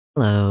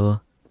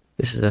Hello,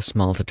 this is a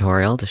small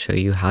tutorial to show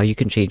you how you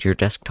can change your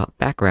desktop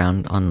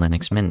background on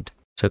Linux Mint.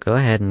 So go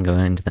ahead and go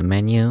into the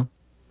menu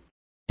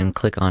and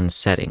click on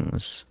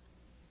Settings.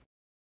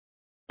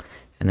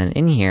 And then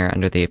in here,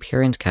 under the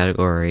Appearance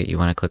category, you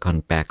want to click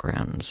on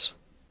Backgrounds.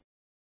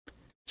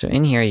 So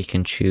in here, you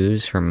can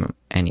choose from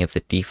any of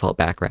the default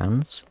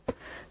backgrounds.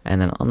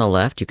 And then on the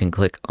left, you can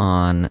click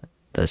on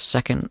the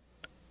second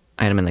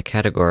item in the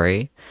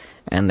category,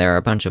 and there are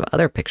a bunch of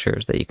other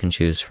pictures that you can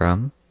choose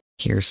from.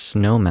 Here's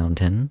Snow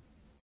Mountain.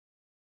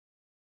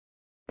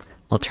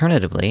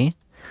 Alternatively,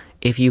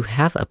 if you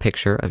have a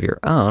picture of your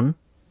own,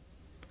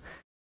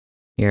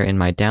 here in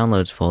my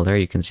Downloads folder,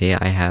 you can see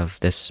I have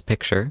this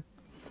picture.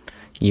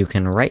 You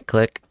can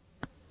right-click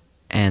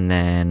and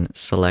then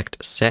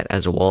select Set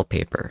as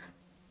Wallpaper,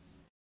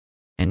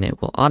 and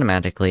it will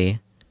automatically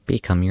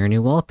become your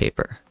new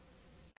wallpaper.